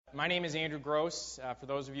My name is Andrew Gross. For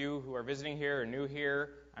those of you who are visiting here or new here,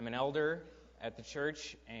 I'm an elder at the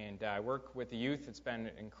church, and I work with the youth. It's been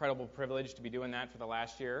an incredible privilege to be doing that for the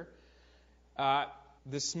last year.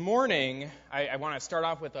 This morning, I want to start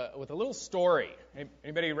off with a little story.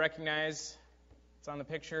 Anybody recognize? It's on the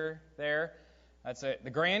picture there. That's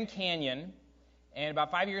the Grand Canyon. And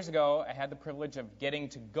about 5 years ago, I had the privilege of getting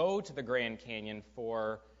to go to the Grand Canyon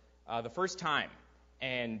for the first time.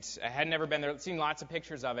 And I had never been there. I'd seen lots of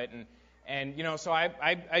pictures of it, and you know, so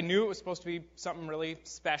I knew it was supposed to be something really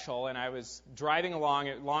special. And I was driving along,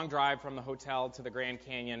 a long drive from the hotel to the Grand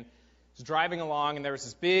Canyon. I was driving along, and there was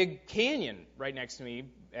this big canyon right next to me,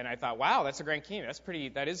 and I thought, wow, that's the Grand Canyon.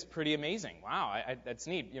 That is pretty amazing. Wow, that's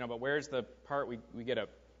neat. You know, but where's the part we get a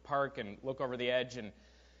park and look over the edge? And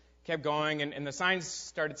kept going, and the signs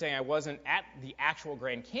started saying I wasn't at the actual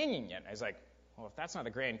Grand Canyon yet. I was like, well, if that's not the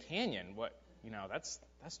Grand Canyon, what? You know, that's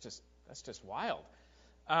just wild.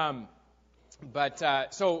 So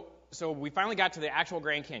we finally got to the actual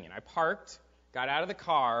Grand Canyon. I parked, got out of the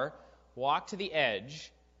car, walked to the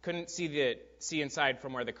edge, couldn't see inside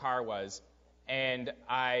from where the car was, and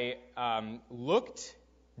I looked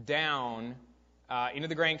down into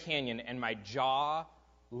the Grand Canyon, and my jaw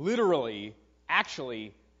literally,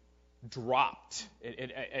 actually dropped.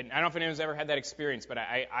 And I don't know if anyone's ever had that experience, but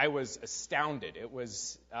I was astounded. It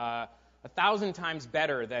was 1,000 times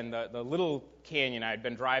better than the little canyon I'd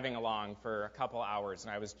been driving along for a couple hours,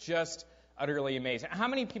 and I was just utterly amazed. How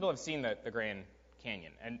many people have seen the Grand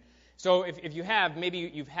Canyon? And so if you have, maybe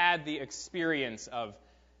you've had the experience of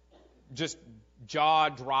just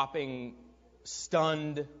jaw-dropping,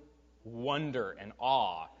 stunned wonder and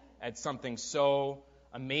awe at something so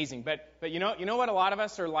amazing. But you know what a lot of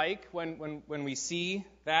us are like when we see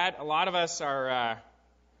that? A lot of us are, a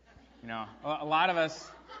lot of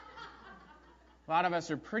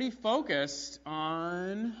us are pretty focused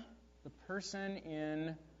on the person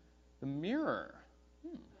in the mirror.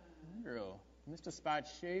 Andrew, missed a spot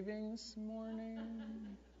shaving this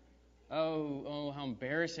morning. Oh, how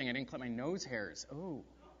embarrassing! I didn't clip my nose hairs. Oh,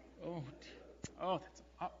 that's.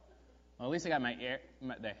 Well, at least I got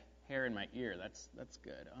the hair in my ear. That's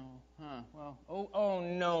good. Oh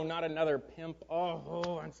no, not another pimp.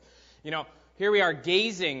 Here we are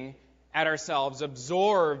gazing at ourselves,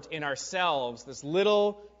 absorbed in ourselves, this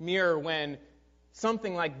little mirror, when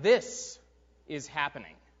something like this is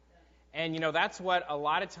happening. And that's what a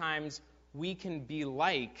lot of times we can be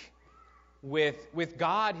like with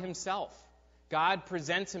God himself. God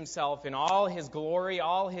presents himself in all his glory,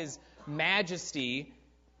 all his majesty,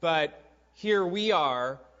 but here we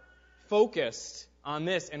are focused on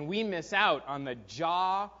this, and we miss out on the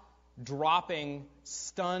jaw-dropping,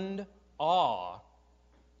 stunned awe,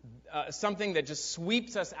 something that just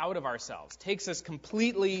sweeps us out of ourselves, takes us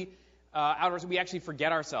completely out of ourselves. We actually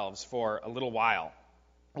forget ourselves for a little while.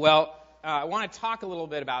 Well, I want to talk a little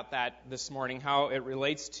bit about that this morning, how it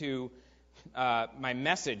relates to my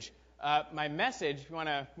message. My message, if you want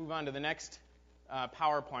to move on to the next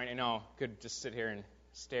PowerPoint, I know I could just sit here and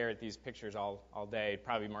stare at these pictures all day. It'd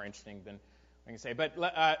probably be more interesting than I can say. But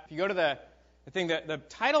if you go to the thing, the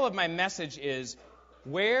title of my message is,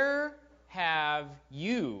 Where Have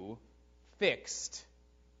You Fixed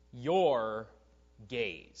Your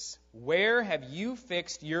Gaze? Where have you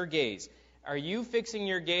fixed your gaze? Are you fixing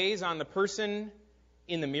your gaze on the person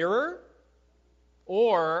in the mirror?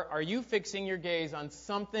 Or are you fixing your gaze on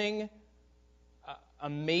something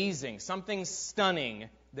amazing, something stunning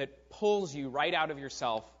that pulls you right out of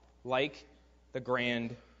yourself, like the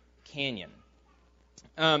Grand Canyon?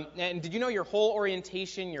 And did you know your whole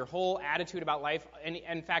orientation, your whole attitude about life, and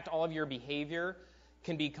in fact all of your behavior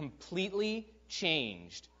can be completely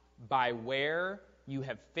changed by where you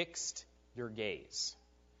have fixed your gaze?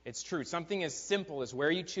 It's true. Something as simple as where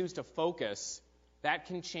you choose to focus, that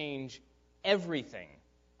can change everything.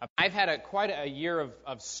 I've had quite a year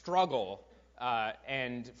of struggle,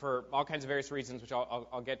 and for all kinds of various reasons, which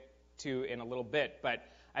I'll get to in a little bit. But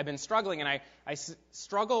I've been struggling, and I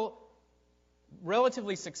struggle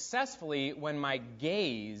relatively successfully when my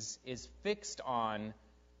gaze is fixed on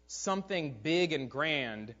something big and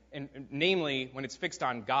grand, and namely when it's fixed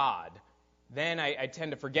on God. Then I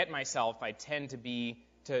tend to forget myself. I tend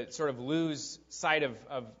to sort of lose sight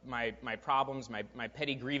of my problems, my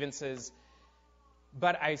petty grievances.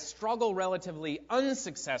 But I struggle relatively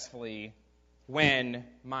unsuccessfully when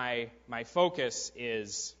my focus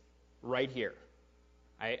is right here.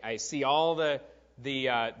 I see all the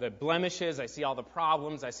blemishes, I see all the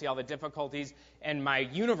problems, I see all the difficulties, and my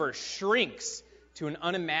universe shrinks to an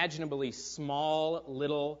unimaginably small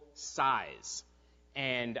little size.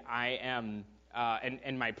 And I am,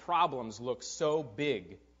 and my problems look so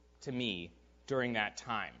big to me during that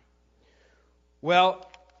time. Well,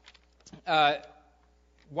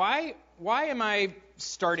 why am I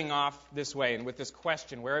starting off this way and with this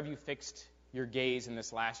question, where have you fixed your gaze in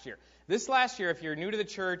this last year? This last year, if you're new to the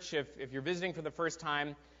church, if you're visiting for the first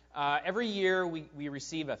time, every year we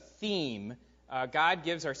receive a theme. God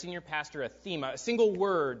gives our senior pastor a theme, a single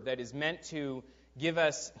word that is meant to give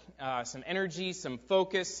us some energy, some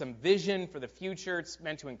focus, some vision for the future. It's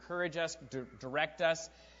meant to encourage us, direct us.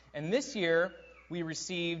 And this year, we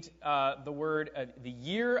received the word, the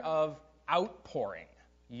year of outpouring.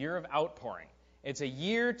 Year of outpouring. It's a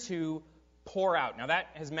year to pour out. Now, that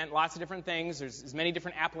has meant lots of different things. There's as many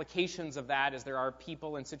different applications of that as there are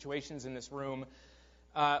people and situations in this room.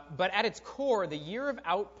 But at its core, the year of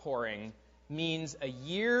outpouring means a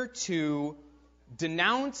year to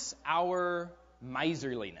denounce our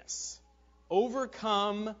miserliness,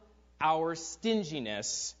 overcome our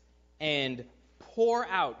stinginess, and pour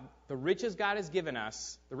out the riches God has given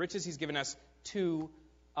us, the riches He's given us to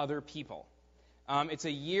other people. It's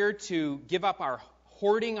a year to give up our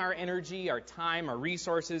hoarding our energy, our time, our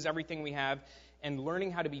resources, everything we have, and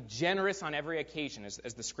learning how to be generous on every occasion,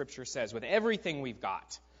 as the Scripture says, with everything we've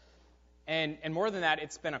got. And more than that,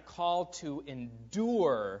 it's been a call to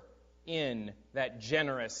endure in that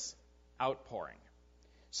generous outpouring.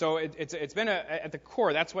 So it's been at the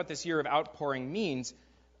core, that's what this year of outpouring means.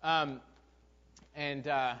 So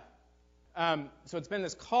it's been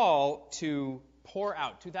this call to pour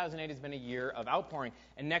out. 2008 has been a year of outpouring.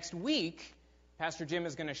 And next week, Pastor Jim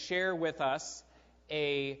is going to share with us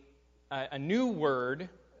a new word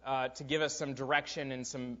to give us some direction and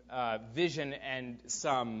some vision and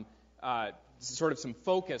some sort of some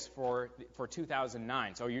focus for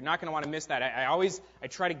 2009. So you're not going to want to miss that. I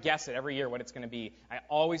try to guess it every year what it's going to be. I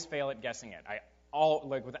always fail at guessing it.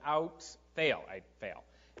 Without fail, I fail.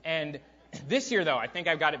 And this year, though, I think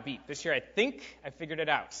I've got it beat. This year, I think I figured it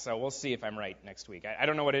out. So we'll see if I'm right next week. I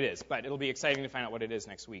don't know what it is, but it'll be exciting to find out what it is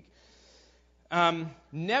next week.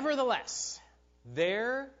 Nevertheless,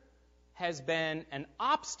 there has been an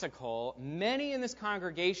obstacle many in this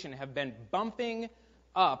congregation have been bumping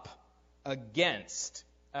up against,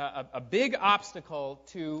 a big obstacle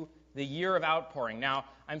to the year of outpouring. Now,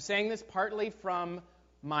 I'm saying this partly from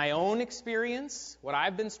my own experience, what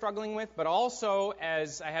I've been struggling with, but also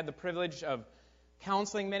as I had the privilege of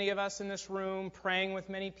counseling many of us in this room, praying with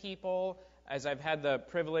many people, as I've had the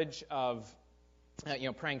privilege of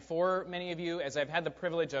praying for many of you, as I've had the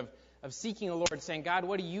privilege of seeking the Lord, saying, God,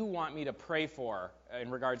 what do you want me to pray for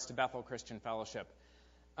in regards to Bethel Christian Fellowship?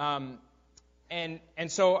 And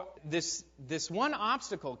so this one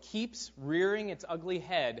obstacle keeps rearing its ugly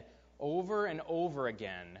head over and over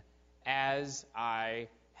again as as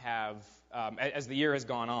the year has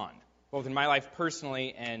gone on, both in my life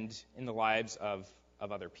personally and in the lives of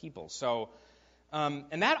other people. So,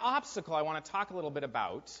 and that obstacle I want to talk a little bit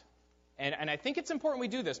about. And I think it's important we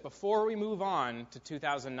do this before we move on to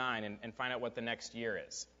 2009 and find out what the next year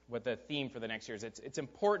is, what the theme for the next year is. It's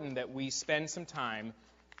important that we spend some time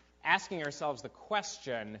asking ourselves the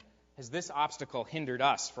question, has this obstacle hindered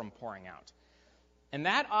us from pouring out? And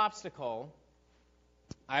that obstacle,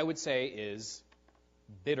 I would say, is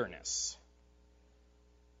bitterness.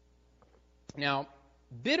 Now,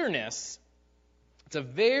 bitterness, it's a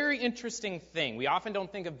very interesting thing. We often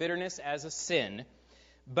don't think of bitterness as a sin,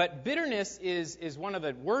 but bitterness is one of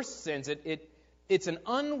the worst sins. It's an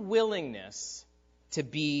unwillingness to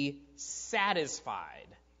be satisfied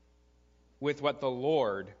with what the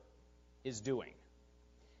Lord is doing.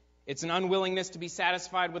 It's an unwillingness to be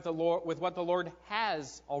satisfied with what the Lord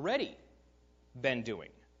has already been doing.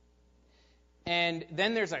 And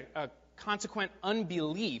then there's a consequent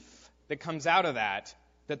unbelief that comes out of that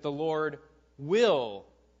the Lord will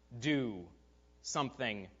do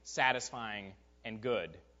something satisfying and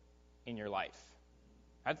good in your life.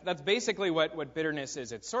 That's basically what bitterness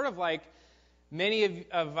is. It's sort of like many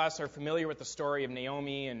of us are familiar with the story of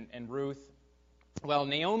Naomi and Ruth. Well,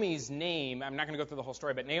 Naomi's name, I'm not going to go through the whole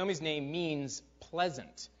story, but Naomi's name means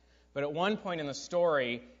pleasant. But at one point in the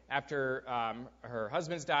story, after her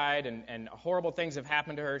husband's died and horrible things have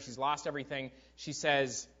happened to her, she's lost everything, she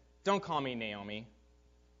says, don't call me Naomi,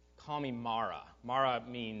 call me Mara. Mara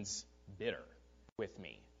means bitter with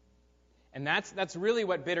me. And that's really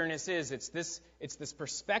what bitterness is. It's this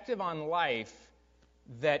perspective on life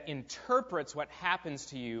that interprets what happens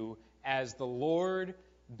to you as the Lord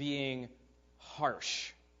being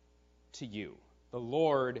harsh to you. The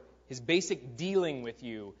Lord, his basic dealing with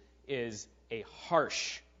you is a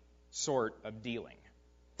harsh sort of dealing.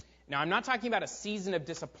 Now, I'm not talking about a season of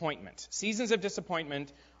disappointment. Seasons of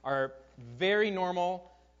disappointment are very normal.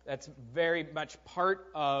 That's very much part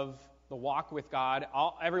of the walk with God.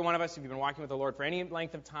 Every one of us, if you've been walking with the Lord for any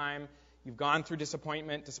length of time, you've gone through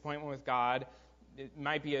disappointment with God. It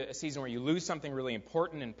might be a season where you lose something really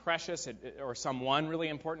important and precious, or someone really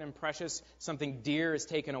important and precious. Something dear is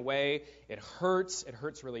taken away. It hurts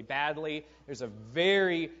really badly. There's a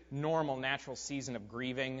very normal, natural season of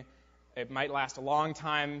grieving. It might last a long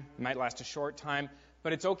time, it might last a short time,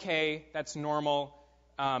 but it's okay. That's normal.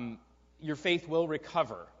 Your faith will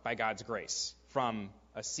recover by God's grace from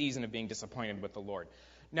a season of being disappointed with the Lord.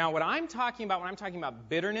 Now, what I'm talking about when I'm talking about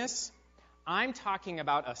bitterness, I'm talking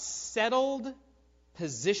about a settled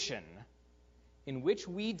position in which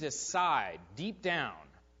we decide deep down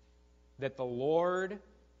that the Lord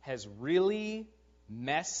has really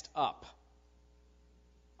messed up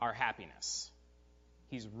our happiness.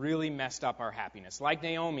 He's really messed up our happiness. Like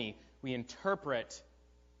Naomi, we interpret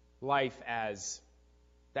life as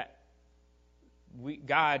that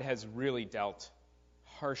God has really dealt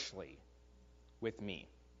harshly with me.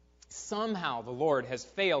 Somehow the Lord has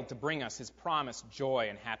failed to bring us his promised joy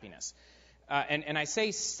and happiness. And I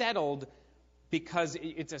say settled because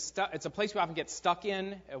it's a place we often get stuck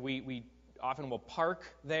in. We often will park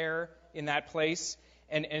there in that place.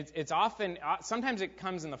 And it's often, sometimes it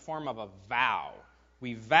comes in the form of a vow.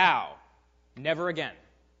 We vow, never again.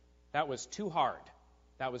 That was too hard.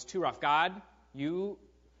 That was too rough. God, you've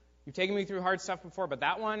taken me through hard stuff before, but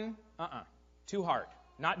that one, too hard.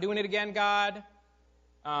 Not doing it again, God.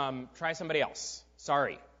 Try somebody else.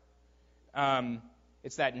 Sorry.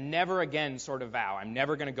 It's that never again sort of vow. I'm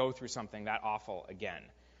never going to go through something that awful again.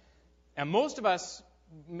 And most of us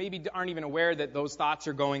maybe aren't even aware that those thoughts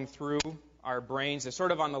are going through our brains. They're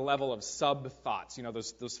sort of on the level of sub-thoughts. You know,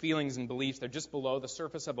 those feelings and beliefs, they're just below the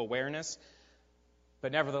surface of awareness.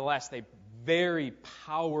 But nevertheless, they very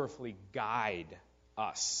powerfully guide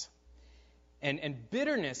us. And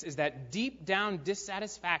bitterness is that deep down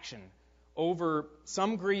dissatisfaction over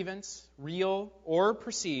some grievance, real or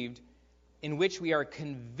perceived, in which we are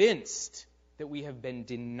convinced that we have been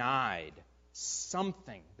denied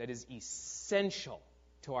something that is essential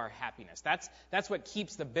to our happiness. That's what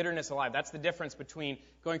keeps the bitterness alive. That's the difference between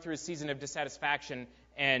going through a season of dissatisfaction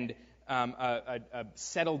and a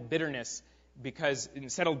settled bitterness. Because in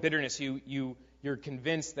settled bitterness, you're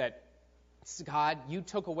convinced that, God, you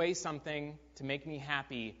took away something to make me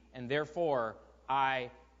happy, and therefore I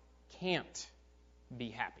can't be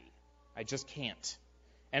happy. I just can't.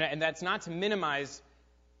 And that's not to minimize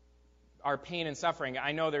our pain and suffering.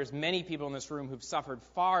 I know there's many people in this room who've suffered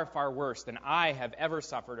far, far worse than I have ever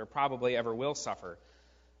suffered or probably ever will suffer.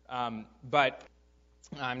 But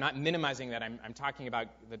I'm not minimizing that. I'm talking about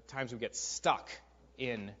the times we get stuck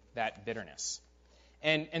in that bitterness.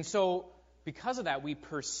 And so because of that, we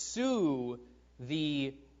pursue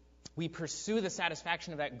the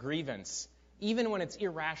satisfaction of that grievance, even when it's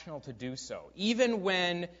irrational to do so, even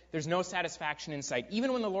when there's no satisfaction in sight,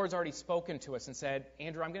 even when the Lord's already spoken to us and said,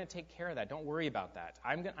 Andrew, I'm going to take care of that. Don't worry about that.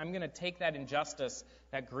 I'm going to take that injustice,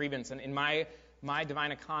 that grievance, and in my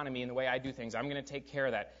divine economy and the way I do things, I'm going to take care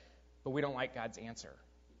of that. But we don't like God's answer.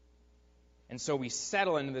 And so we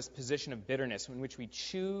settle into this position of bitterness in which we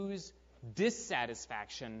choose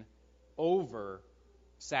dissatisfaction over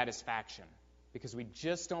satisfaction. Because we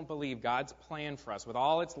just don't believe God's plan for us, with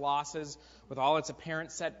all its losses, with all its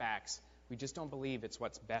apparent setbacks, we just don't believe it's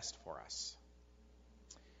what's best for us.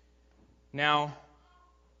 Now,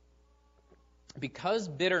 because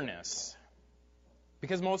most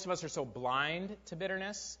of us are so blind to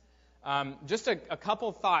bitterness, just a couple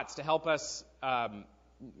thoughts to help us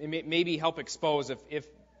maybe help expose if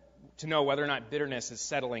to know whether or not bitterness is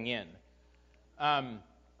settling in.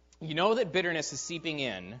 You know that bitterness is seeping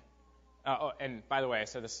in. And by the way, I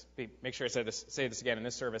said this. Make sure I say this again in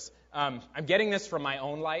this service. I'm getting this from my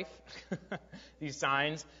own life. These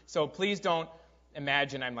signs. So please don't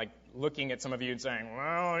imagine I'm like looking at some of you and saying,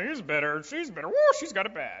 "Well, he's bitter, she's bitter. Woo, she's got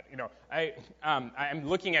it bad." You know, I'm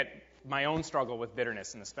looking at my own struggle with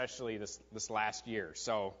bitterness, and especially this last year.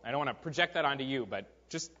 So I don't want to project that onto you, but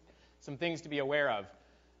just some things to be aware of.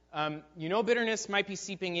 You know, bitterness might be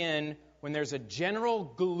seeping in when there's a general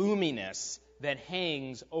gloominess that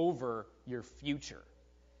hangs over your future.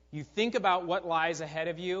 You think about what lies ahead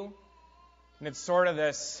of you, and it's sort of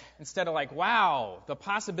this, instead of like, wow, the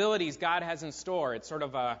possibilities God has in store, it's sort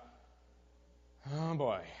of a, oh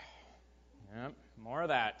boy, yep, more of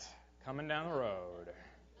that coming down the road.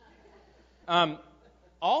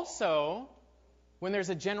 Also, when there's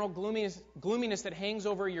a general gloominess that hangs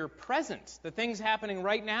over your present, the things happening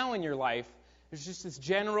right now in your life, there's just this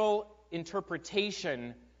general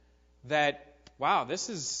interpretation that, wow, this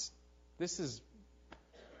is it's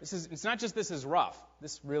not just this is rough.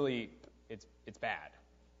 this really, it's bad.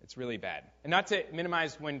 It's really bad. And not to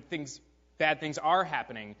minimize when bad things are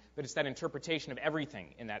happening, but it's that interpretation of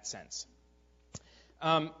everything in that sense.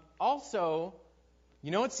 Also,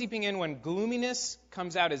 you know what's seeping in when gloominess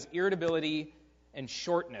comes out as irritability and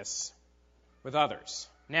shortness with others.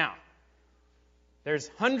 Now, there's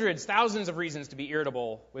hundreds, thousands of reasons to be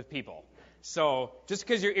irritable with people. So just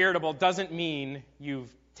because you're irritable doesn't mean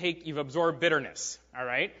you've absorbed bitterness, all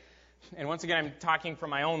right? And once again, I'm talking from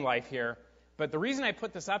my own life here. But the reason I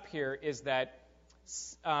put this up here is that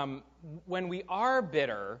when we are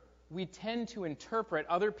bitter, we tend to interpret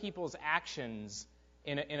other people's actions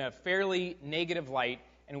in a fairly negative light,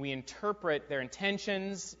 and we interpret their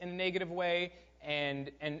intentions in a negative way,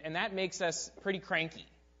 and that makes us pretty cranky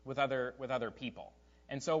with other people.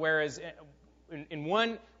 And so whereas in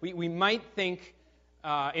one, we might think,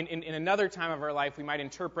 in another time of our life, we might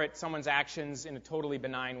interpret someone's actions in a totally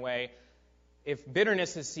benign way. If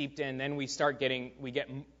bitterness has seeped in, then we're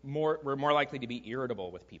more likely to be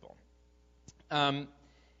irritable with people.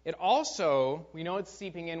 It also, we know it's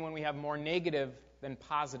seeping in when we have more negative than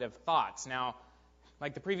positive thoughts. Now,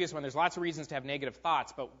 like the previous one, there's lots of reasons to have negative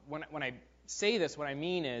thoughts, but when I say this, what I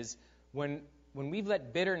mean is when we've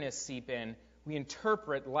let bitterness seep in, we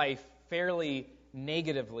interpret life fairly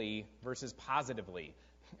negatively versus positively.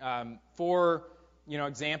 For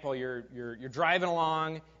example, you're driving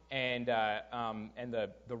along and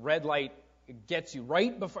the red light gets you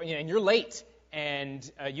right before, and you're late,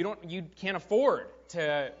 and you can't afford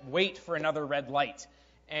to wait for another red light.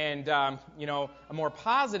 And a more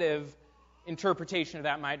positive interpretation of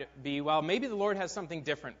that might be, well, maybe the Lord has something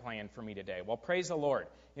different planned for me today. Well, praise the Lord.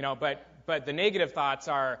 But the negative thoughts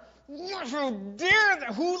are, how dare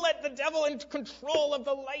who let the devil in control of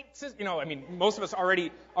the light system? Most of us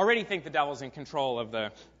already think the devil's in control of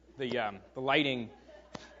the lighting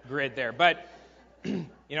grid there. But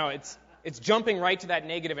it's jumping right to that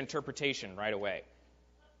negative interpretation right away.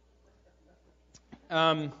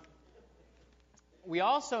 We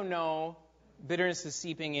also know bitterness is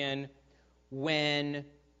seeping in when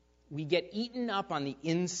we get eaten up on the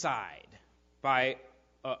inside by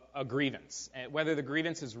a grievance, whether the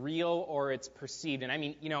grievance is real or it's perceived.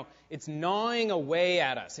 And it's gnawing away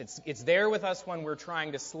at us. It's there with us when we're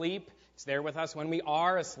trying to sleep. It's there with us when we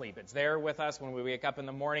are asleep. It's there with us when we wake up in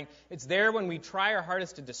the morning. It's there when we try our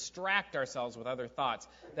hardest to distract ourselves with other thoughts.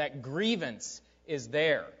 That grievance is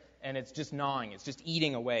there, and it's just gnawing. It's just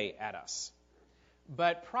eating away at us.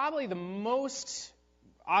 But probably the most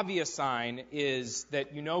obvious sign is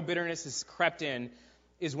that bitterness has crept in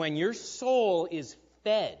is when your soul is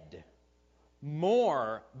fed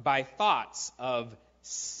more by thoughts of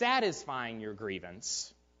satisfying your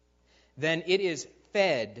grievance than it is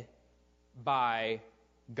fed by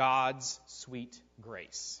God's sweet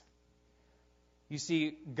grace. You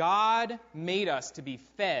see, God made us to be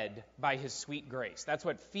fed by His sweet grace. That's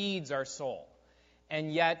what feeds our soul.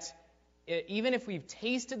 And yet, even if we've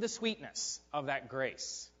tasted the sweetness of that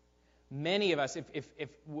grace, many of us,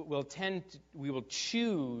 we will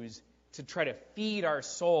choose to try to feed our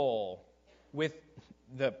soul with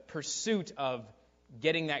the pursuit of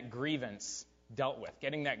getting that grievance dealt with,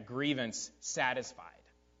 getting that grievance satisfied.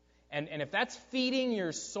 And if that's feeding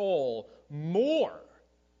your soul more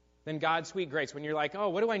than God's sweet grace, when you're like, oh,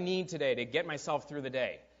 what do I need today to get myself through the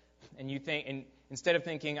day? And you think, and instead of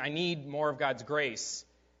thinking, I need more of God's grace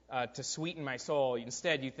to sweeten my soul,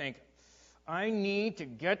 instead you think, I need to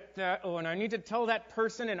get that, and I need to tell that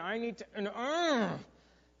person, and I need to,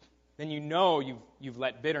 then you've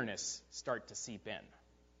let bitterness start to seep in.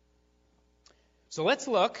 So let's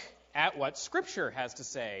look at what Scripture has to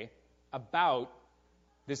say about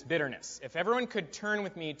this bitterness. If everyone could turn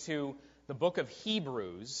with me to the book of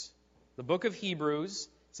Hebrews. The book of Hebrews,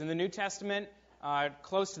 it's in the New Testament,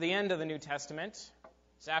 close to the end of the New Testament.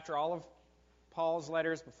 It's after all of Paul's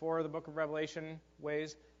letters, before the book of Revelation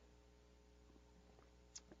ways.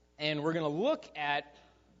 And we're going to look at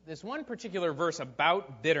this one particular verse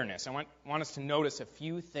about bitterness. I want us to notice a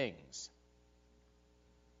few things.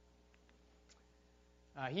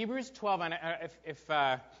 Hebrews 12, and if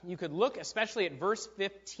you could look especially at verse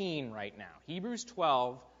 15 right now. Hebrews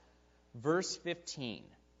 12, verse 15.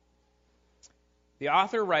 The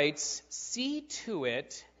author writes, "See to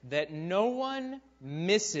it that no one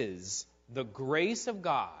misses the grace of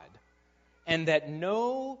God, and that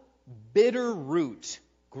no bitter root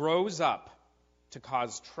grows up to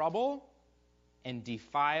cause trouble and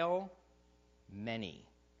defile many."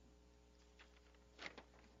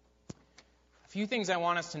 A few things I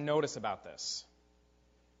want us to notice about this.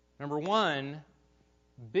 Number one,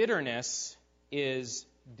 bitterness is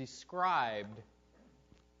described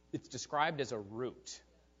it's described as a root.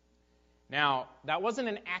 Now, that wasn't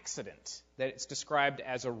an accident that it's described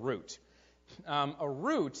as a root. A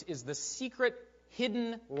root is the secret,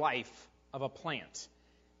 hidden life of a plant.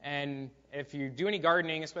 And if you do any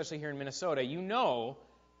gardening, especially here in Minnesota, you know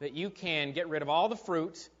that you can get rid of all the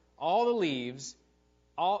fruit, all the leaves,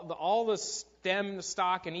 all the stem, the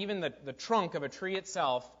stalk, and even the trunk of a tree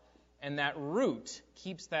itself, and that root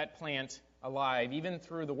keeps that plant alive, even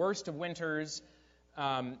through the worst of winters,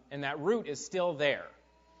 and that root is still there.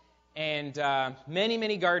 And many,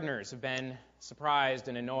 many gardeners have been surprised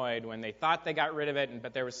and annoyed when they thought they got rid of it,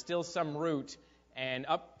 but there was still some root, and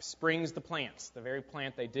up springs the plants, the very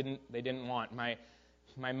plant they didn't want. My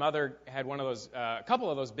mother had one of those, a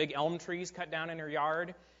couple of those big elm trees cut down in her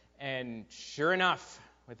yard, and sure enough,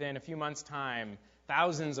 within a few months' time,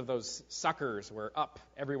 thousands of those suckers were up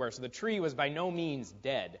everywhere. So the tree was by no means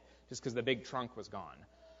dead, just because the big trunk was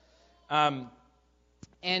gone.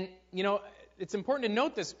 And, you know, it's important to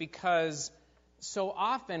note this because so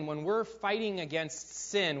often when we're fighting against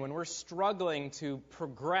sin, when we're struggling to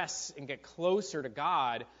progress and get closer to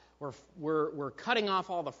God, we're cutting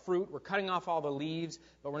off all the fruit, we're cutting off all the leaves,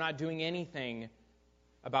 but we're not doing anything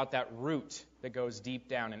about that root that goes deep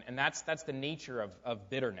down. And that's the nature of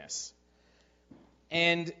bitterness.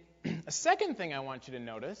 And a second thing I want you to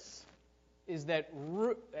notice is that,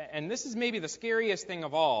 and this is maybe the scariest thing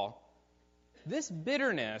of all, this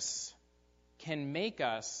bitterness can make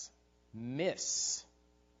us miss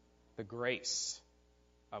the grace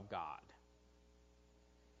of God.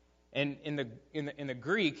 And in the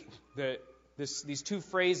Greek, these two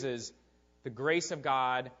phrases, the grace of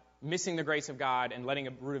God, missing the grace of God, and letting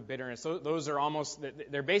a root of bitterness, those are almost,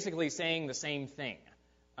 they're basically saying the same thing.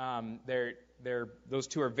 Those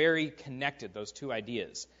two are very connected, those two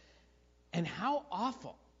ideas. And how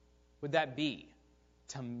awful would that be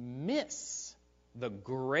to miss the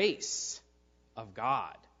grace of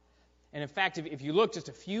God? And in fact, if you look just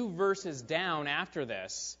a few verses down after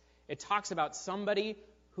this, it talks about somebody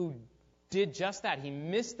who did just that. He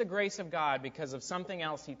missed the grace of God because of something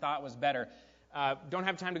else he thought was better. Don't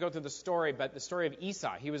have time to go through the story, but the story of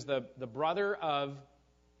Esau. He was the brother of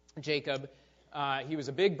Jacob. He was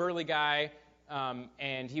a big, burly guy,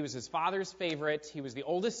 and he was his father's favorite. He was the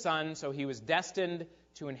oldest son, so he was destined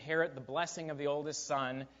to inherit the blessing of the oldest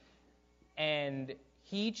son. And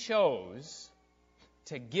he chose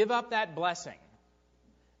to give up that blessing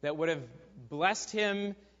that would have blessed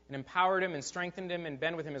him and empowered him and strengthened him and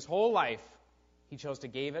been with him his whole life. He chose to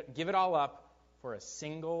give it all up for a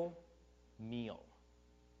single meal.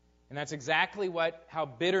 And that's exactly how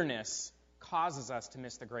bitterness causes us to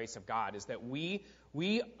miss the grace of God, is that we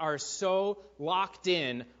are so locked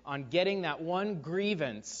in on getting that one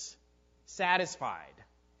grievance satisfied,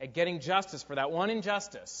 at getting justice for that one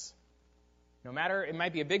injustice. No matter, it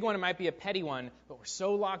might be a big one, it might be a petty one, but we're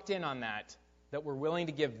so locked in on that we're willing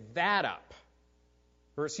to give that up.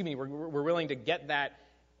 Or, we're willing to get that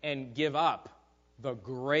and give up the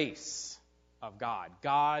grace of God,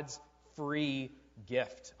 God's free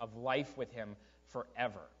gift of life with Him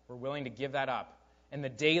forever. We're willing to give that up, and the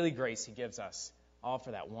daily grace He gives us, all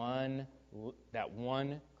for that one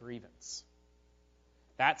grievance.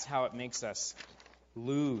 That's how it makes us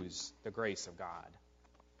lose the grace of God.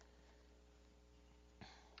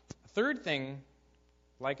 A third thing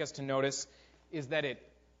I'd like us to notice is that it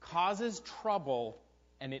causes trouble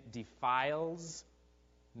and it defiles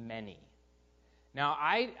many. Now,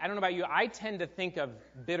 I don't know about you, I tend to think of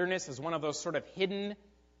bitterness as one of those sort of hidden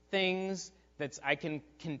things that I can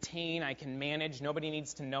contain, I can manage. Nobody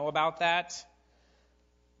needs to know about that.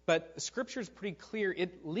 But the Scripture is pretty clear.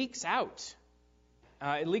 It leaks out.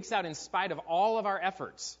 It leaks out in spite of all of our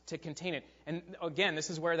efforts to contain it. And again, this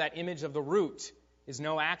is where that image of the root is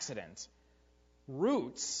no accident.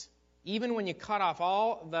 Roots, even when you cut off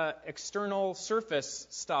all the external surface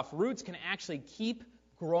stuff, roots can actually keep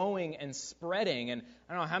growing and spreading. And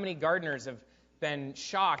I don't know how many gardeners have been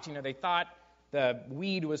shocked. You know, they thought the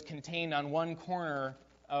weed was contained on one corner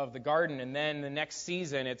of the garden, and then the next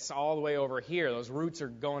season it's all the way over here. Those roots are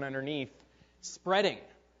going underneath, spreading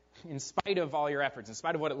in spite of all your efforts, in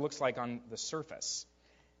spite of what it looks like on the surface.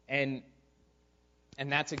 And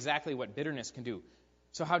that's exactly what bitterness can do.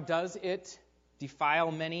 So how does it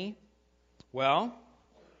defile many? Well,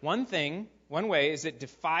 one way is it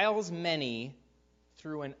defiles many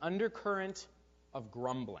through an undercurrent of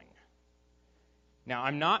grumbling. Now,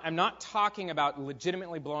 I'm not talking about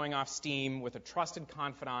legitimately blowing off steam with a trusted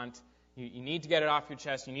confidant. You need to get it off your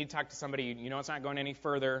chest. You need to talk to somebody. You know it's not going any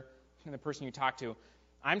further than the person you talk to.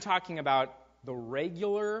 I'm talking about the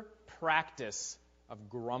regular practice of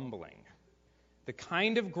grumbling. The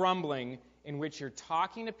kind of grumbling in which you're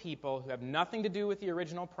talking to people who have nothing to do with the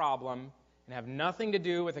original problem and have nothing to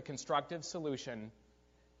do with a constructive solution,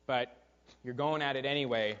 but you're going at it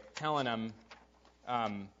anyway, telling them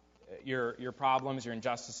your problems, your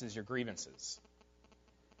injustices, your grievances.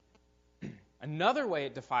 Another way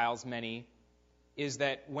it defiles many is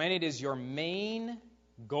that when it is your main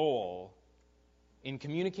goal in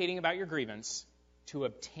communicating about your grievance to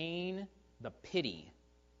obtain the pity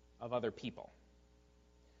of other people.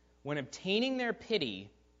 When obtaining their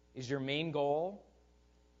pity is your main goal,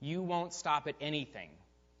 you won't stop at anything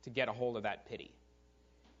to get a hold of that pity.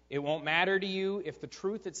 It won't matter to you if the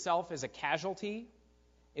truth itself is a casualty.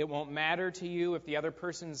 It won't matter to you if the other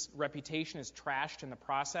person's reputation is trashed in the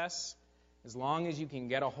process. As long as you can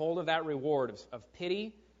get a hold of that reward of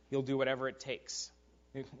pity, you'll do whatever it takes.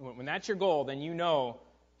 When that's your goal, then you know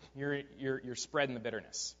you're spreading the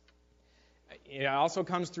bitterness. It also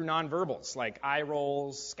comes through nonverbals, like eye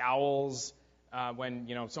rolls, scowls. When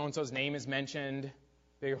so-and-so's name is mentioned,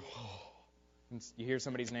 they you hear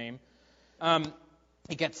somebody's name.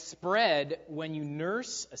 It gets spread when you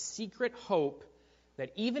nurse a secret hope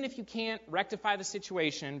that even if you can't rectify the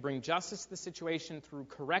situation, bring justice to the situation through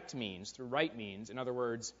correct means, through right means, in other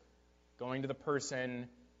words, going to the person,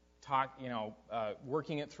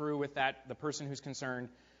 working it through with the person who's concerned.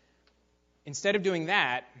 Instead of doing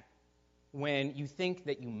that, when you think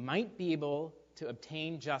that you might be able to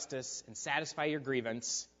obtain justice and satisfy your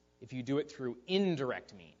grievance, if you do it through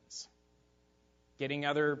indirect means, getting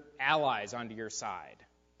other allies onto your side,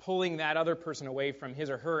 pulling that other person away from his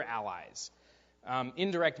or her allies.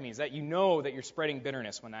 Indirect means that you know that you're spreading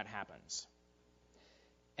bitterness when that happens.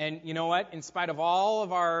 And you know what? In spite of all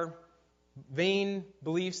of our vain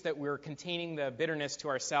beliefs that we're containing the bitterness to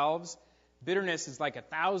ourselves, bitterness is like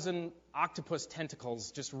 1,000 octopus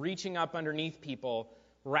tentacles just reaching up underneath people,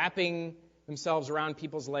 wrapping themselves around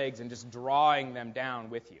people's legs and just drawing them down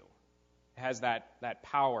with you. It has that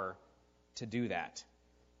power to do that.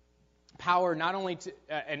 Power not only to,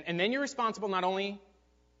 and then you're responsible not only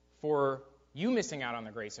for you missing out on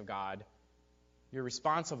the grace of God, you're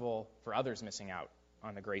responsible for others missing out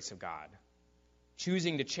on the grace of God.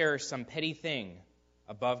 Choosing to cherish some petty thing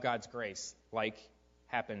above God's grace, like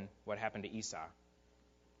what happened to Esau.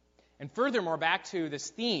 And furthermore, back to this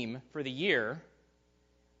theme for the year,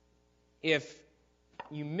 if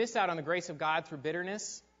you miss out on the grace of God through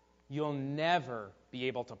bitterness, you'll never be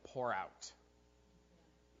able to pour out.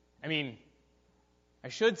 I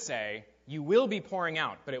should say, you will be pouring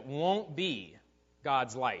out, but it won't be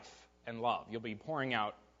God's life and love. You'll be pouring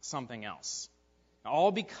out something else.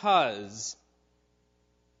 All because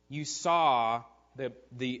you saw the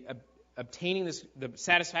obtaining the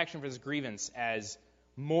satisfaction for this grievance as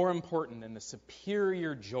more important than the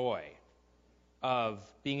superior joy of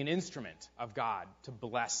being an instrument of God to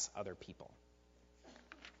bless other people.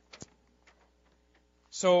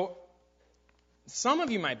 So, some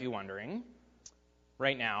of you might be wondering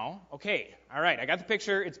right now, okay, all right, I got the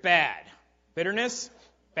picture, it's bad. Bitterness,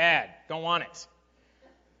 bad, don't want it.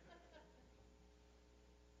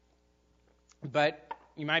 But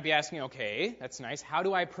you might be asking, okay, that's nice, how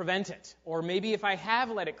do I prevent it? Or maybe if I have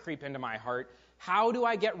let it creep into my heart, how do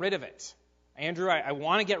I get rid of it? Andrew, I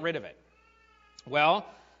want to get rid of it. Well,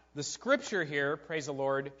 the scripture here, praise the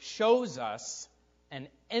Lord, shows us an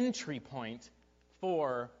entry point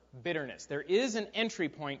for bitterness. There is an entry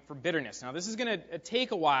point for bitterness. Now, this is going to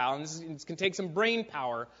take a while, and it's going to take some brain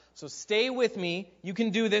power, so stay with me. You can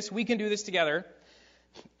do this. We can do this together.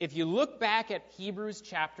 If you look back at Hebrews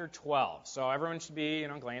chapter 12, so everyone should be,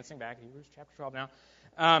 glancing back at Hebrews chapter 12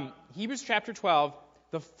 now. Hebrews chapter 12,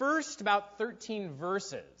 the first about 13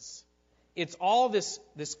 verses, it's all this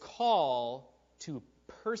call to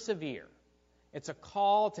persevere. It's a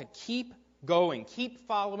call to keep going, keep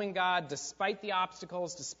following God despite the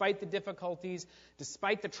obstacles, despite the difficulties,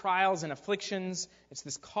 despite the trials and afflictions. It's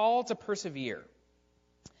this call to persevere.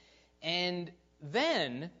 And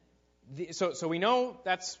then, so we know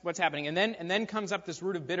that's what's happening. And then comes up this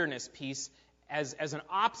root of bitterness piece as an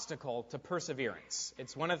obstacle to perseverance.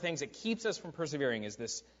 It's one of the things that keeps us from persevering is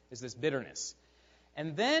this bitterness.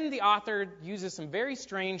 And then the author uses some very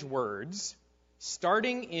strange words,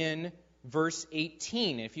 starting in verse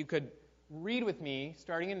 18. If you could read with me,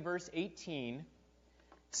 starting in verse 18, it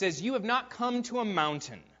says, "You have not come to a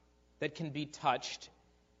mountain that can be touched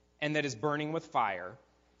and that is burning with fire,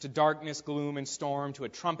 to darkness, gloom, and storm, to a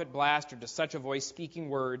trumpet blast, or to such a voice speaking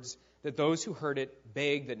words that those who heard it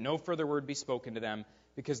begged that no further word be spoken to them,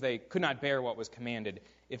 because they could not bear what was commanded.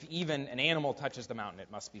 If even an animal touches the mountain, it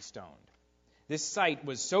must be stoned." This sight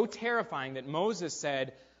was so terrifying that Moses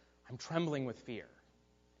said, "I'm trembling with fear."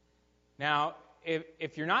 Now,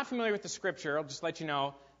 if you're not familiar with the scripture, I'll just let you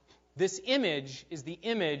know, this image is the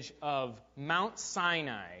image of Mount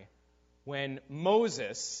Sinai when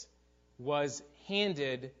Moses was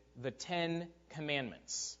handed the 10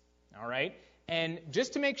 Commandments. All right? And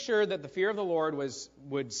just to make sure that the fear of the Lord was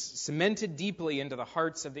cemented deeply into the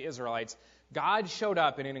hearts of the Israelites, God showed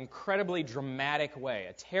up in an incredibly dramatic way,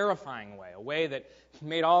 a terrifying way, a way that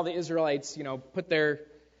made all the Israelites, put their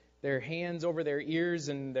hands over their ears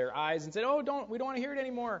and their eyes and said, "Oh, we don't want to hear it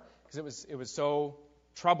anymore," because it was so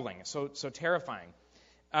troubling, so terrifying.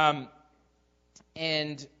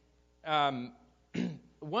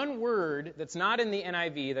 One word that's not in the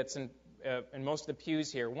NIV, that's in most of the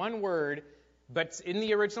pews here, one word, but in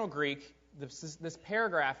the original Greek, this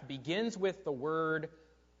paragraph begins with the word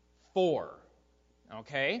 "for."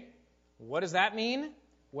 Okay? What does that mean?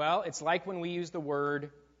 Well, it's like when we use the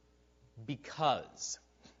word "because."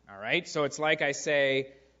 All right? So it's like I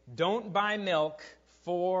say, "Don't buy milk,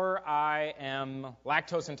 for I am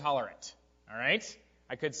lactose intolerant." All right?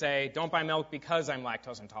 I could say, "Don't buy milk because I'm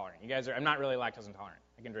lactose intolerant." I'm not really lactose intolerant.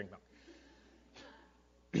 I can drink milk.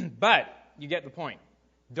 But you get the point.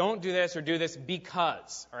 Don't do this or do this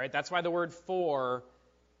because. All right? That's why the word "for"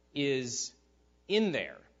 is in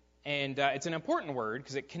there. And it's an important word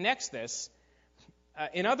because it connects this.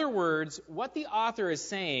 In other words, what the author is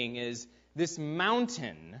saying is this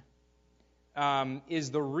mountain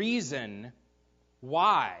is the reason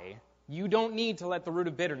why you don't need to let the root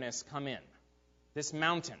of bitterness come in. This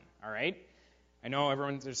mountain, all right? I know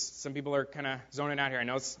there's some people are kind of zoning out here. I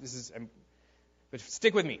know but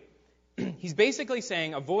stick with me. He's basically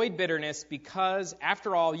saying avoid bitterness because,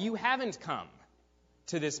 after all, you haven't come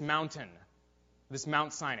to this mountain, this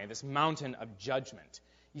Mount Sinai, this mountain of judgment.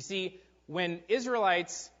 You see, when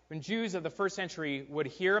Jews of the first century would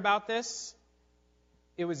hear about this,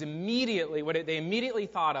 it was what they immediately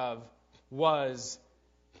thought of was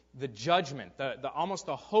the judgment, almost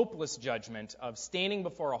the hopeless judgment of standing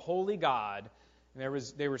before a holy God. And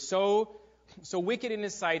they were so wicked in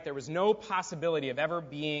his sight, there was no possibility of ever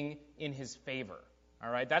being in his favor. All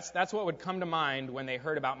right, that's what would come to mind when they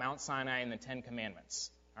heard about Mount Sinai and the 10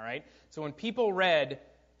 Commandments. All right, so when people read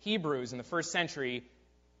Hebrews in the first century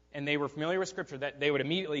and they were familiar with Scripture, that they would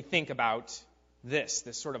immediately think about this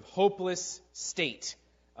sort of hopeless state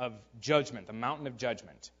of judgment, the mountain of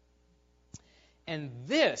judgment. And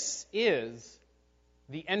this is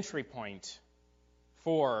the entry point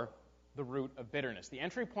for the root of bitterness. The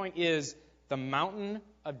entry point is the mountain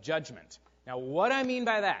of judgment. Now, what I mean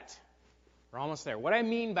by that, we're almost there. What I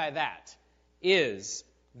mean by that is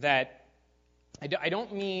that I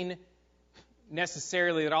don't mean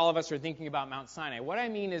necessarily that all of us are thinking about Mount Sinai. What I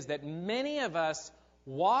mean is that many of us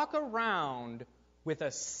walk around with a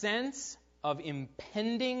sense of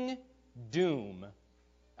impending doom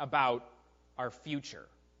about our future.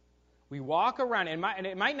 We walk around, and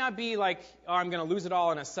it might not be like, "Oh, I'm going to lose it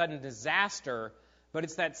all in a sudden disaster," but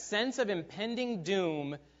it's that sense of impending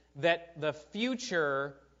doom that the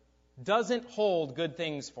future doesn't hold good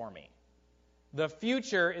things for me. The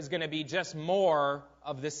future is going to be just more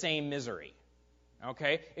of the same misery.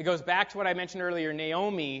 Okay? It goes back to what I mentioned earlier.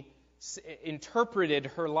 Naomi interpreted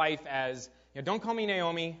her life as, "Don't call me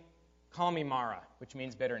Naomi, call me Mara," which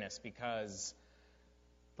means bitterness, because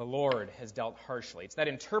the Lord has dealt harshly. It's that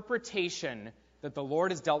interpretation that the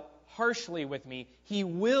Lord has dealt harshly with me. He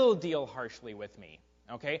will deal harshly with me.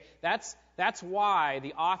 Okay? That's why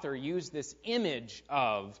the author used this image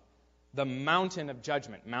of the mountain of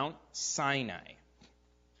judgment, Mount Sinai.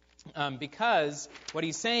 Because what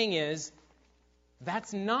he's saying is,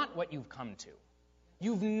 that's not what you've come to.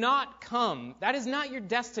 You've not come. That is not your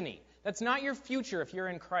destiny. That's not your future if you're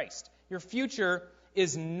in Christ. Your future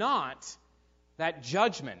is not that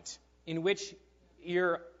judgment in which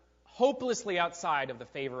you're hopelessly outside of the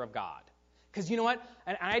favor of God. Because you know what?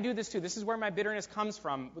 And I do this too. This is where my bitterness comes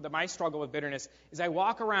from, my struggle with bitterness, is I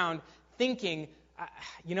walk around thinking,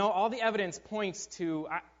 all the evidence points to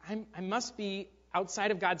I must be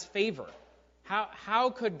outside of God's favor. How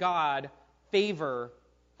could God favor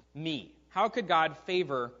me? How could God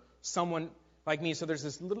favor someone like me? So there's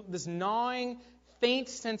this gnawing, faint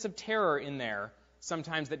sense of terror in there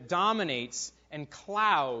sometimes that dominates and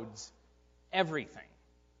clouds everything.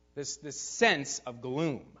 This sense of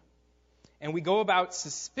gloom. And we go about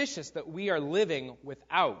suspicious that we are living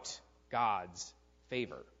without God's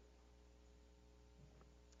favor.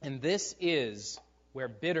 And this is where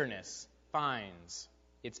bitterness finds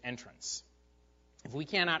its entrance. If we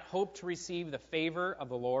cannot hope to receive the favor of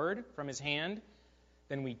the Lord from his hand,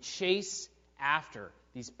 then we chase after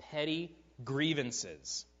these petty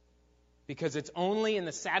grievances. Because it's only in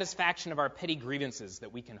the satisfaction of our petty grievances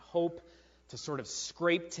that we can hope to sort of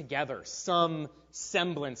scrape together some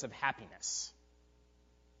semblance of happiness.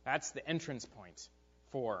 That's the entrance point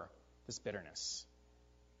for this bitterness.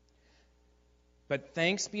 But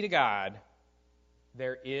thanks be to God,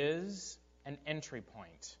 there is an entry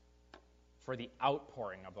point for the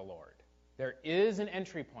outpouring of the Lord. There is an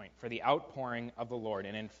entry point for the outpouring of the Lord.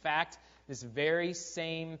 And in fact, this very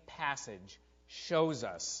same passage shows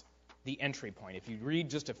us the entry point. If you read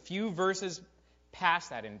just a few verses past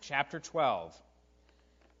that in chapter 12.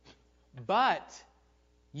 But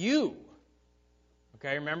you,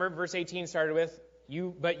 okay, remember verse 18 started with,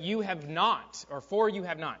 but you have not, or for you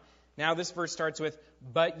have not. Now this verse starts with,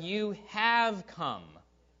 but you have come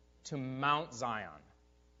to Mount Zion,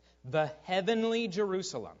 the heavenly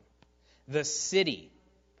Jerusalem, the city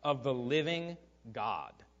of the living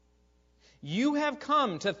God. You have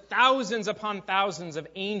come to thousands upon thousands of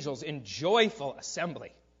angels in joyful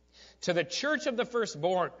assembly, to the church of the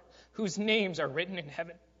firstborn, whose names are written in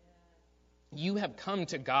heaven. You have come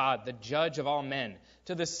to God, the judge of all men,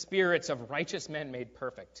 to the spirits of righteous men made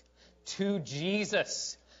perfect, to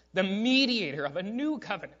Jesus, the mediator of a new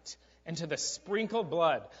covenant, and to the sprinkled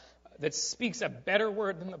blood that speaks a better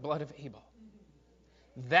word than the blood of Abel.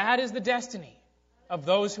 That is the destiny of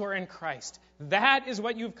those who are in Christ. That is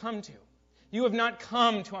what you've come to. You have not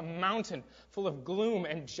come to a mountain full of gloom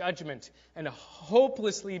and judgment and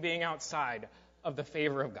hopelessly being outside of the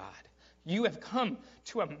favor of God. You have come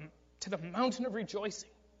to the mountain of rejoicing.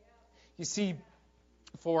 You see,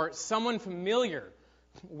 for someone familiar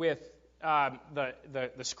with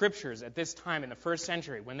the scriptures at this time in the first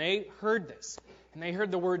century, when they heard this, and they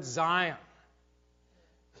heard the word Zion,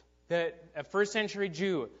 a first century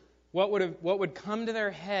Jew, what would come to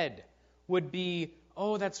their head would be,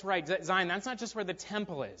 oh, that's right, Zion, that's not just where the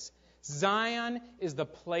temple is. Zion is the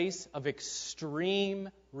place of extreme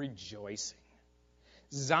rejoicing.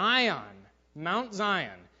 Zion, Mount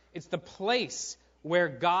Zion, it's the place where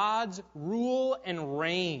God's rule and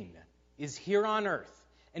reign is here on earth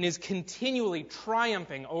and is continually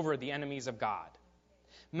triumphing over the enemies of God.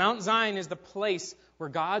 Mount Zion is the place where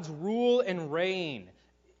God's rule and reign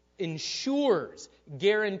ensures,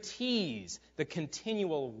 guarantees the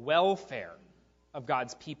continual welfare of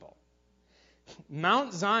God's people.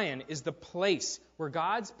 Mount Zion is the place where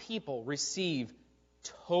God's people receive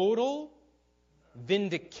total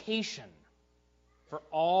vindication for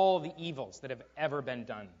all the evils that have ever been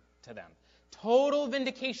done to them. Total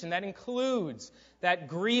vindication. That includes that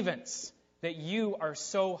grievance that you are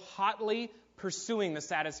so hotly pursuing the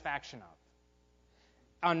satisfaction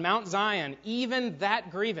of. On Mount Zion, even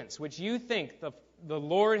that grievance, which you think the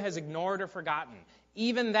Lord has ignored or forgotten,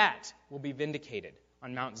 even that will be vindicated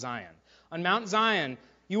on Mount Zion. On Mount Zion,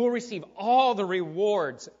 you will receive all the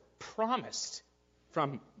rewards promised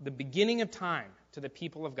from the beginning of time to the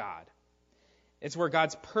people of God. It's where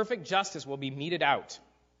God's perfect justice will be meted out.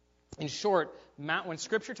 In short, when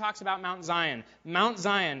Scripture talks about Mount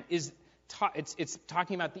Zion is it's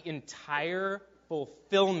talking about the entire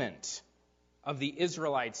fulfillment of the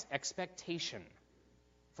Israelites' expectation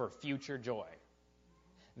for future joy.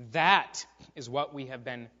 That is what we have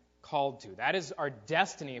been called to. That is our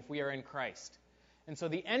destiny if we are in Christ. And so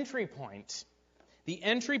the entry point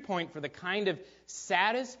for the kind of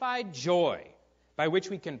satisfied joy by which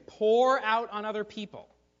we can pour out on other people,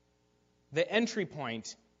 the entry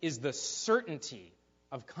point is the certainty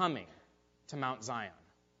of coming to Mount Zion.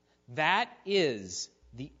 That is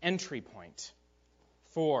the entry point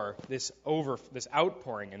for this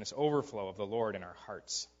outpouring and this overflow of the Lord in our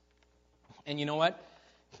hearts. And you know what?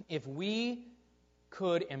 If we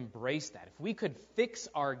could embrace that, if we could fix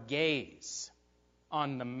our gaze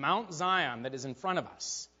on the Mount Zion that is in front of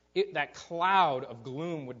us, that cloud of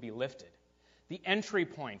gloom would be lifted. The entry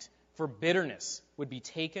point for bitterness would be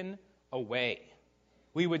taken away.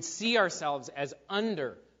 We would see ourselves as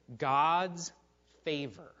under God's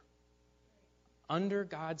favor. Under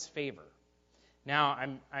God's favor.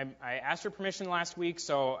 Now, I asked her permission last week,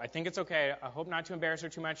 so I think it's okay. I hope not to embarrass her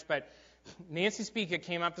too much, but Nancy Spica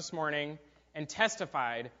came up this morning and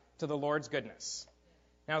testified to the Lord's goodness.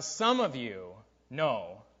 Now, some of you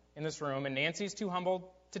know in this room, and Nancy's too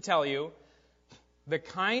humble to tell you, the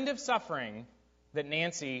kind of suffering that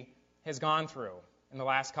Nancy has gone through in the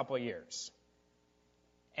last couple of years.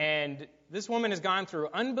 And this woman has gone through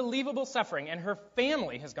unbelievable suffering, and her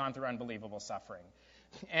family has gone through unbelievable suffering.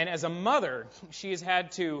 And as a mother, she has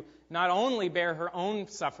had to not only bear her own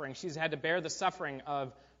suffering, she's had to bear the suffering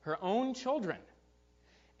of her own children.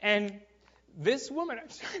 And this woman,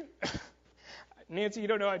 Nancy, you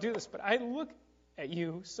don't know how I do this, but I look at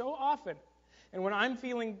you so often. And when I'm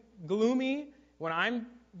feeling gloomy, when I'm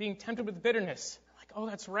being tempted with bitterness, I'm like, oh,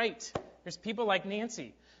 that's right. There's people like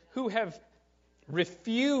Nancy who have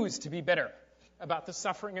refused to be bitter about the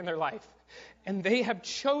suffering in their life. And they have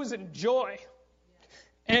chosen joy.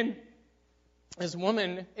 And this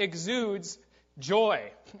woman exudes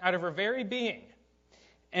joy out of her very being.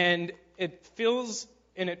 And it fills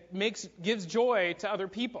and it gives joy to other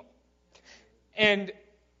people. And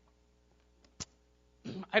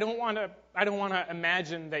I don't want to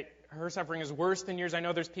imagine that her suffering is worse than yours. I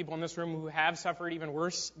know there's people in this room who have suffered even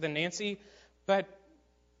worse than Nancy. But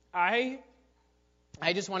I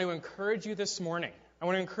just want to encourage you this morning. I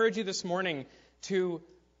want to encourage you this morning to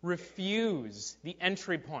refuse the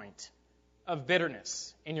entry point of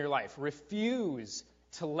bitterness in your life. Refuse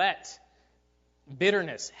to let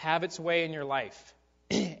bitterness have its way in your life.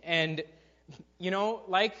 And,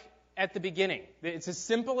 like at the beginning, it's as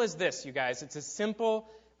simple as this, you guys. It's as simple.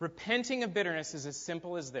 Repenting of bitterness is as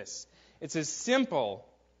simple as this. It's as simple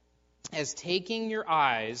as taking your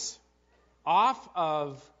eyes off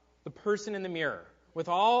of the person in the mirror with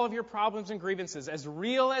all of your problems and grievances, as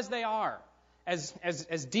real as they are,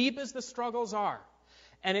 as deep as the struggles are.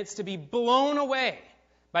 And it's to be blown away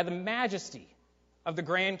by the majesty of the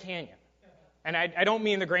Grand Canyon. And I don't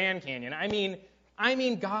mean the Grand Canyon. I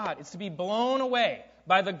mean God. It's to be blown away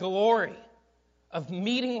by the glory of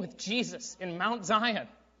meeting with Jesus in Mount Zion,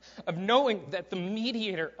 of knowing that the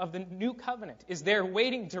mediator of the new covenant is there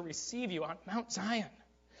waiting to receive you on Mount Zion,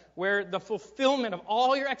 where the fulfillment of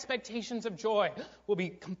all your expectations of joy will be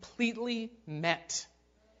completely met.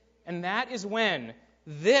 And that is when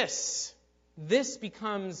this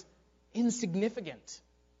becomes insignificant.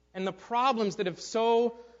 And the problems that have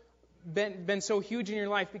been so huge in your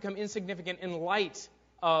life become insignificant in light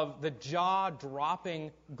of the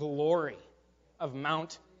jaw-dropping glory of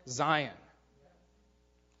Mount Zion.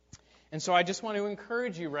 And so I just want to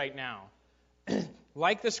encourage you right now,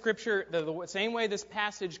 like the scripture, the same way this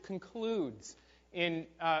passage concludes in,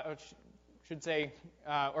 verse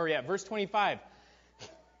 25,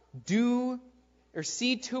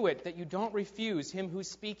 see to it that you don't refuse him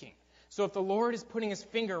who's speaking. So if the Lord is putting his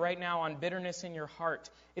finger right now on bitterness in your heart,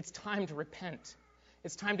 it's time to repent.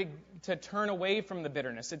 It's time to turn away from the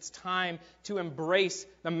bitterness. It's time to embrace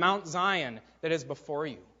the Mount Zion that is before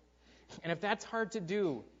you. And if that's hard to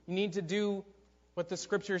do, you need to do what the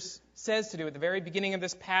Scripture says to do at the very beginning of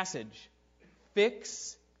this passage.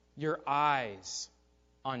 Fix your eyes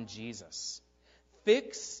on Jesus.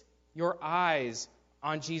 Fix your eyes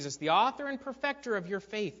on Jesus, the author and perfecter of your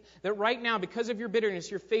faith. That right now, because of your bitterness,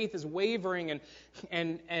 your faith is wavering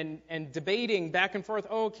and debating back and forth.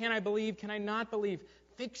 Oh, can I believe? Can I not believe?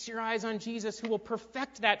 Fix your eyes on Jesus, who will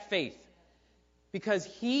perfect that faith. Because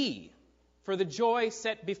he, for the joy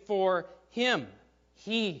set before him,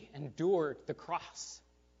 he endured the cross.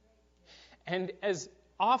 And as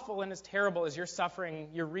awful and as terrible as your suffering,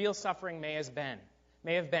 your real suffering may have been,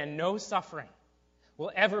 no suffering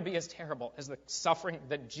will ever be as terrible as the suffering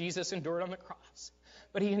that Jesus endured on the cross.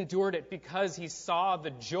 But he endured it because he saw the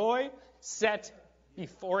joy set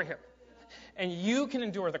before him. And you can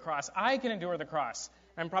endure the cross. I can endure the cross.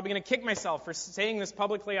 I'm probably going to kick myself for saying this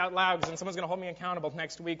publicly out loud, because then someone's going to hold me accountable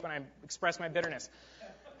next week when I express my bitterness.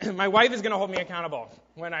 My wife is going to hold me accountable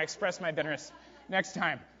when I express my bitterness next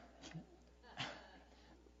time.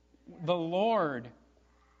 The Lord,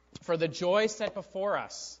 for the joy set before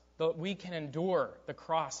us, that we can endure the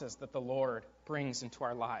crosses that the Lord brings into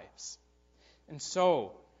our lives. And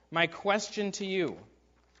so, my question to you,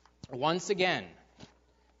 once again,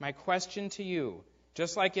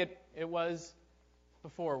 just like it was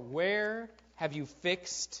before, where have you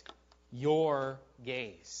fixed your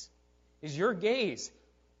gaze? Is your gaze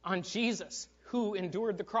on Jesus, who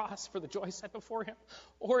endured the cross for the joy set before him?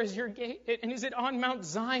 Or is your gaze, and is it on Mount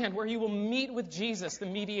Zion, where you will meet with Jesus, the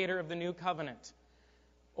mediator of the new covenant?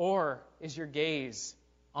 Or is your gaze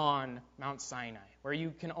on Mount Sinai, where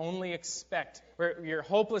you can only expect, where you're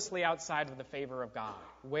hopelessly outside of the favor of God?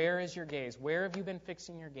 Where is your gaze? Where have you been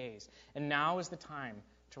fixing your gaze? And now is the time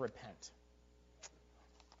to repent.